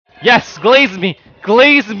Yes, glaze me!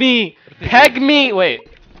 Glaze me! Peg me! Wait.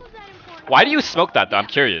 Why do you smoke that though? I'm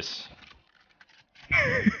curious.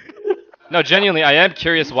 No, genuinely, I am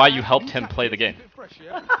curious why you helped him play the game.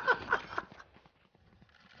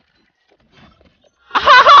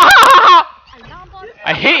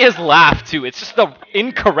 I hate his laugh too. It's just the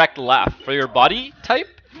incorrect laugh for your body type.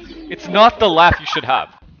 It's not the laugh you should have.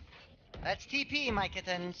 Let's TP, my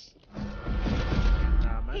kittens.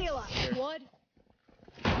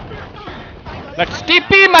 Let's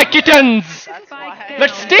TP, my kittens!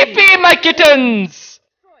 Let's TP, my kittens!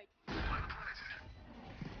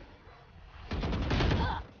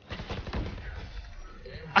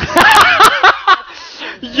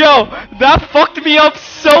 Yo, that fucked me up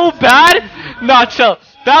so bad. Nah, chill.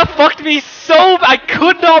 That fucked me so. I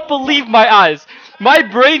could not believe my eyes. My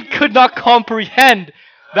brain could not comprehend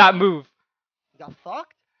that move. You got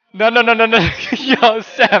fucked? No. Yo,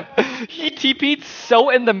 Sam. He TP'd so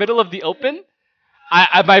in the middle of the open.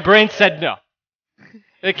 My brain said no.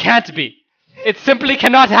 It can't be. It simply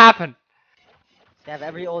cannot happen. They have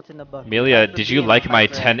every ult in the book. Amelia, did you like my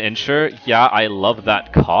 10-incher? Yeah, I love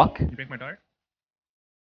that cock. You break my dart?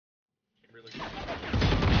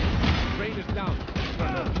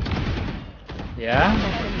 Yeah?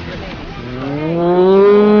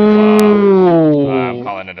 Ooh. I'm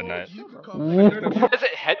calling it a night.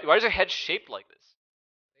 Why is your head shaped like this?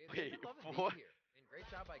 Wait, what?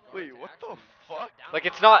 Wait, what the fuck? Like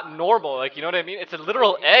it's not normal, like you know what I mean? It's a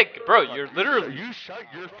literal egg, bro. You're literally You shut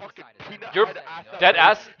your fucking peanut you're head ass up, dead bro.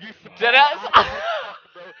 ass. You fucking Dead ass. fuck,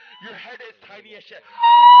 bro. Your head is tiny as shit.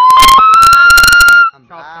 I'm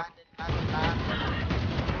back. I'm back.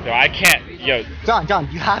 No, I can't. Yo, John,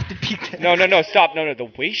 you have to peek this. no, stop. No. The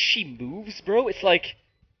way she moves, bro, it's like.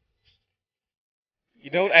 You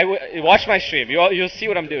know, watch my stream. You'll see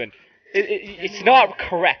what I'm doing. It's not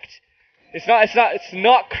correct. It's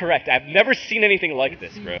not correct. I've never seen anything like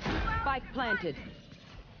this, bro. Spike planted.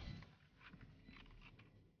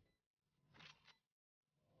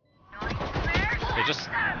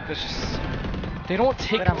 They don't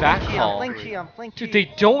take Wait, I'm back flinky, haul. I'm flinky. Dude,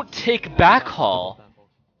 they don't take back haul.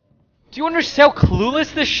 Do you understand how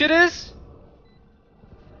clueless this shit is?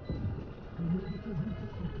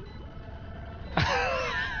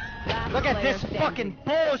 Look at this fucking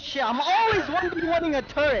bullshit. I'm always wanting a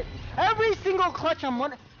turret. Every single clutch I'm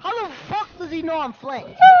wondering. How the fuck does he know I'm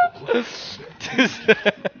flanked?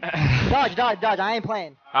 Dodge. I ain't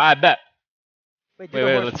playing. I bet. Wait,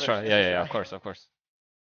 Wait, let's try. Yeah, of course.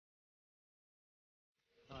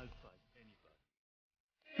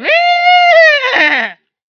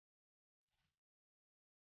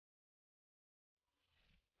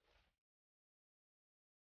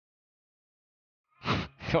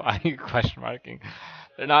 Why are you question marking?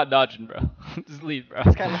 They're not dodging, bro. Just leave, bro.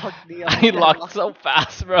 This guy locked Leon. He locked so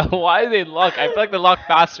fast, bro. Why do they lock? I feel like they lock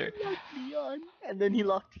faster. He locked Leon, and then he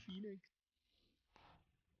locked Phoenix.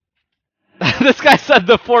 This guy said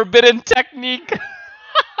the forbidden technique.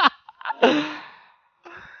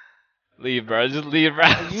 Leave, bro. Just leave, bro.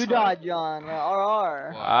 You dodge, John.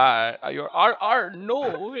 RR. Why? Your RR?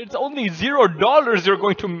 No, it's only $0 you're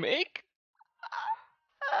going to make.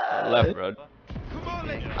 Left, bro.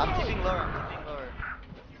 I'm tipping lower.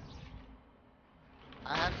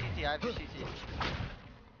 I have CT.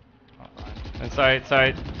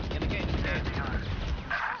 Inside.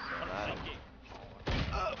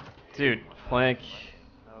 Dude, flank.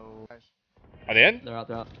 No. Are they in? They're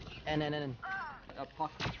out. N.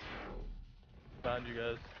 Found you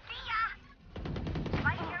guys.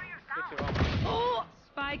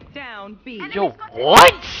 Spike down B. Yo,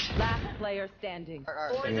 what? Last player standing.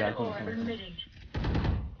 Yeah,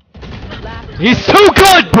 He's too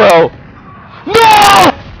good, bro!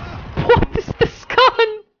 No! What is this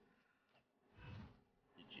gun?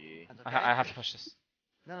 I have to push this.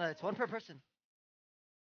 No, it's one per person.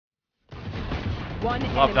 One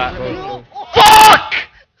Love that. enemy remaining. Fuck!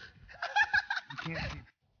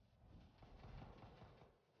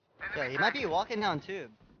 Yeah, he might be walking down too.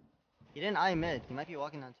 He didn't eye mid. He might be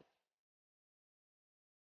walking down too.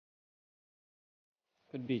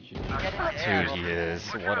 Could beat you. Dude, he is.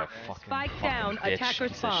 What a fucking Spike down, bitch attacker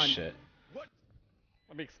piece of spawn. shit.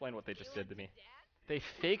 Let me explain what they just did to me. They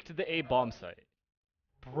faked the A bomb site,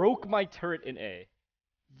 broke my turret in A,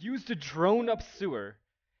 used a drone up sewer,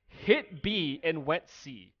 hit B, and went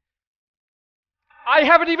C. I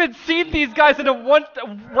haven't even seen these guys in a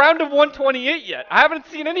round of 128 yet. I haven't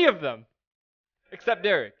seen any of them, except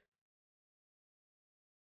Derek.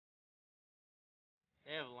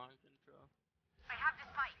 They have long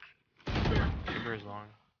intro. Chamber is long.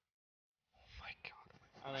 Oh my god.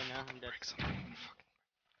 Oh, they know I'm dead.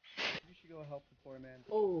 Go help the poor man.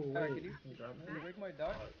 Oh, Tarik, wait. can you break my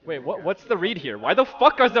duck? Wait, what's the read here? Why the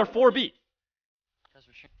fuck is there 4B?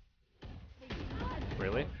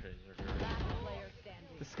 Really?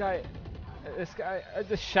 This guy,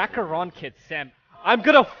 the Chacaron kid, Sam. I'm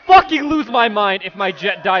gonna fucking lose my mind if my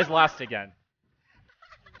jet dies last again.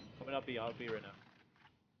 Coming up B, I'll be right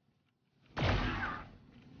now.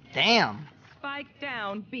 Damn. Spike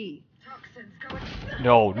down B.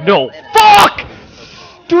 No, fuck!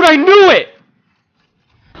 Dude, I knew it!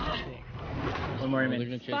 One more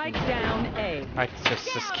minute. Spike down A. I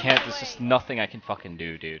just can't, there's just nothing I can fucking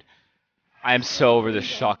do, dude. I am so over this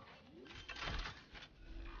shock.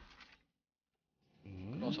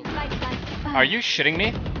 Are you shitting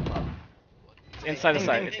me? It's inside the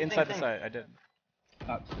side, it's inside the side, I did.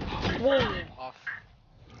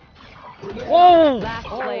 Whoa! Last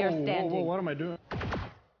player standing. What am I doing?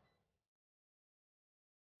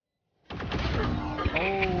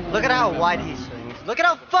 Look at how wide he swings. Look at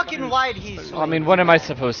how fucking wide he swings. I mean, what am I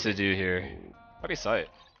supposed to do here? How do you sight?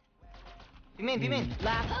 Be mean.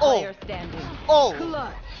 Last Oh. player standing.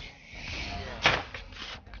 Oh!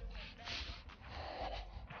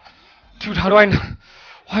 Dude, how do I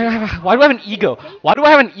why do I have an ego? Why do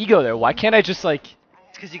I have an ego there? Why can't I just like...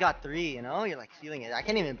 It's because you got 3, you know? You're like feeling it. I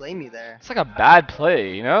can't even blame you there. It's like a bad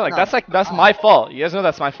play, you know? Like, No. that's my fault. You guys know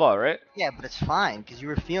that's my fault, right? Yeah, but it's fine because you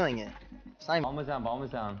were feeling it. It's not even Bomb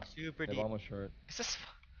is down. super The deep. bomb was short. Is this...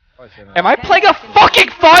 Am I playing a fucking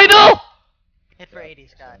final?! Hit for 80,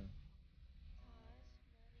 Scott.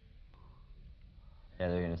 Yeah,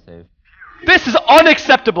 they're gonna save. This is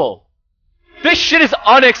unacceptable! This shit is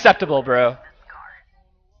unacceptable, bro.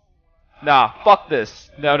 Nah, fuck this.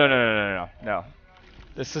 No.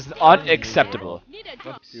 This is unacceptable.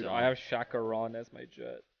 Dude, I have Chacaron as my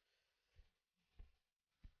jet.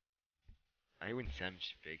 I hate when Sam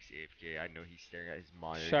just fakes AFK. I know he's staring at his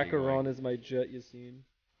monitor. Chacaron is my jet, Yassine.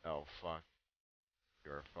 Oh fuck.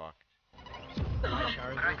 You're fucked. I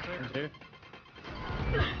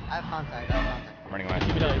have contact. I'm running away.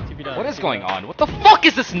 TP die. What is going on? What the fuck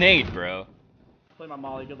is this nade, bro? Play my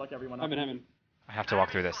molly. Good luck, everyone. Heaven. I have to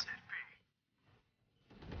walk through this.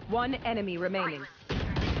 One enemy remaining.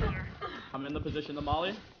 I'm in the position. The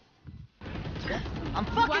molly. I'm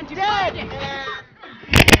fucking dead!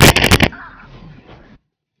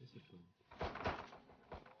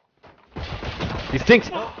 He stinks!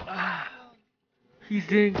 He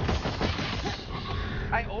stinks!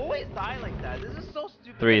 I always die like that. This is so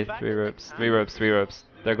stupid. Three The fact ropes, that three ropes.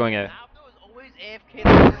 They're going in. Abdo is always AFK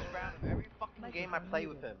the first round of every fucking game I play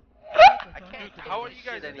with him. I can't. How are you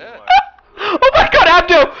guys shit dead? anymore. Oh my god,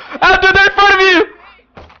 Abdo! Abdo, they're in front of you!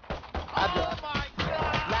 Oh my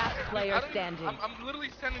god! Last player standing. I'm literally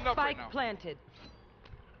standing up right Spike now. planted.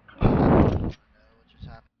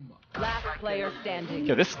 Last player standing.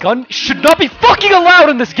 Yo, this gun should not be fucking allowed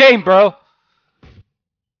in this game, bro!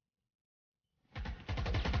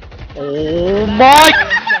 Oh my...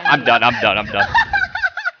 I'm done.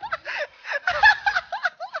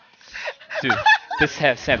 Dude, this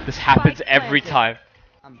happens every time.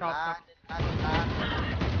 I'm back.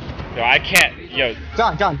 Yo, I can't, yo.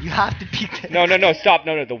 John, you have to peek this. No, stop,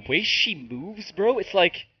 no. The way she moves, bro, it's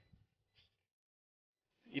like...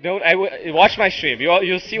 You know what, watch my stream,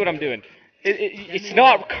 you'll see what I'm doing. It's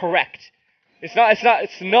not correct.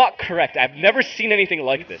 It's not correct. I've never seen anything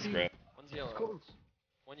like this, bro. One's yellow.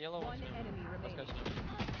 One yellow, One enemy remaining.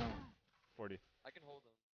 40. I can hold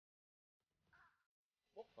them.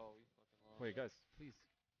 Oh, you fucking lost. Wait, guys, please.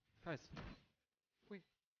 Guys. Wait.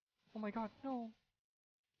 Oh my god, no.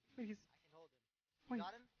 Please. Wait.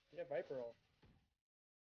 Got him? Yeah, Viper roll.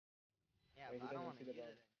 Yeah, but I don't want to use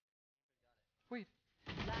it. Wait.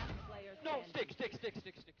 Last player No, standing.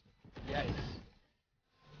 stick. Yes.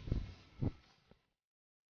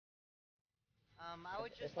 I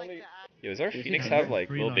would just like to add. Yo, does our Phoenix have like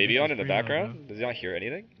little baby on in the background? Does he not hear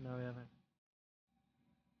anything? No, we haven't.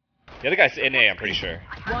 The other guy's in A, I'm pretty sure.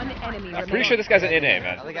 One enemy I'm remaining. pretty sure this guy's in A,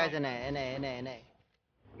 man. Other guy's in A.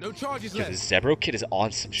 No charges Yo, left. this Zebro kid is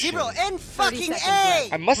on some shit. Zero in fucking 30 A!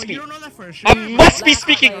 I must But be. you don't know that for sure. I must be Last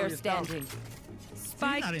speaking. player standing.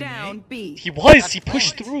 Spike not in down A. B. He was. He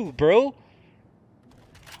pushed through, bro.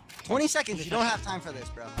 20 seconds, you don't have time for this,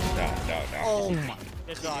 bro. No. Oh my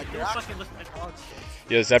god, You're you're fucking listening.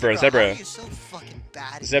 Yo, Zebro. How are you so fucking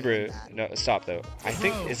bad at doing Zebra, that? no, stop though. I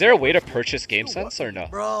think, is there a way to purchase Game Sense or no?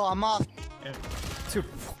 Bro, I'm off.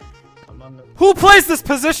 I'm on the Who plays this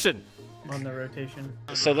position? rotation.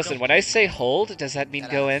 So listen, when I say hold, does that mean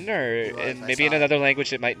go in, or maybe in another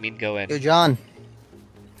language it might mean go Yo, in? John.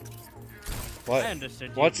 What? I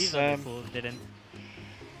understood. What's These other fools didn't.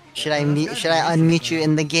 Should I unmute you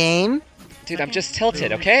in the game? Dude, I'm just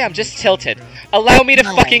tilted, okay? I'm just tilted. Allow me to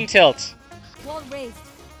fucking tilt. Wall raised.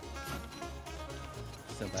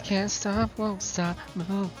 Can't stop, won't stop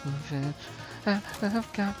moving.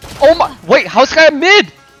 Oh my! Wait, how's this guy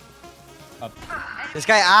mid? This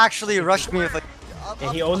guy actually rushed me with like.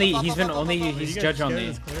 He's judge only.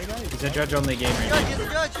 He's a judge only game right now. He's a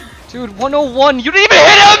judge. Dude, 101. You didn't even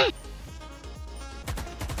hit him.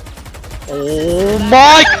 Oh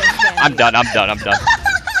my! I'm done. I'm done. I'm done.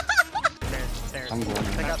 I'm going.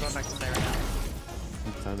 Take out the one next to there right now.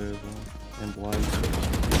 Inside there as well. And blind.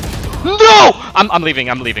 No! I'm leaving.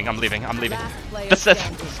 I'm leaving. I'm leaving. I'm leaving. Last player That's it.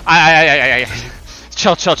 standing. I.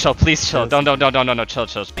 Chill. Please chill. Don't. Chill.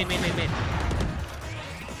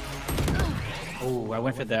 Oh, I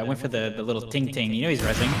went for the little ting ting. You know he's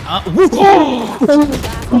resing.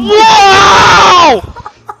 Wow!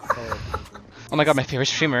 Oh my god, my favorite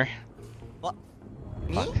streamer. What?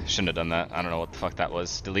 Fuck, shouldn't have done that. I don't know what the fuck that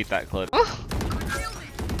was. Delete that clip.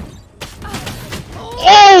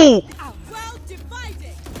 Oh!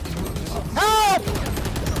 Help!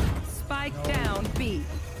 Spike down B.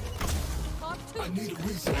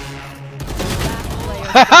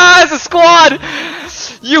 Haha, it's a squad!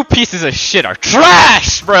 You pieces of shit are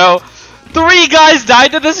trash, bro! 3 guys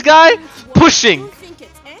died to this guy? Pushing!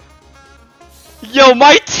 Yo,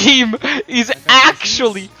 my team is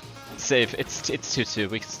actually safe. It's 2-2.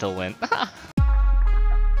 We can still win.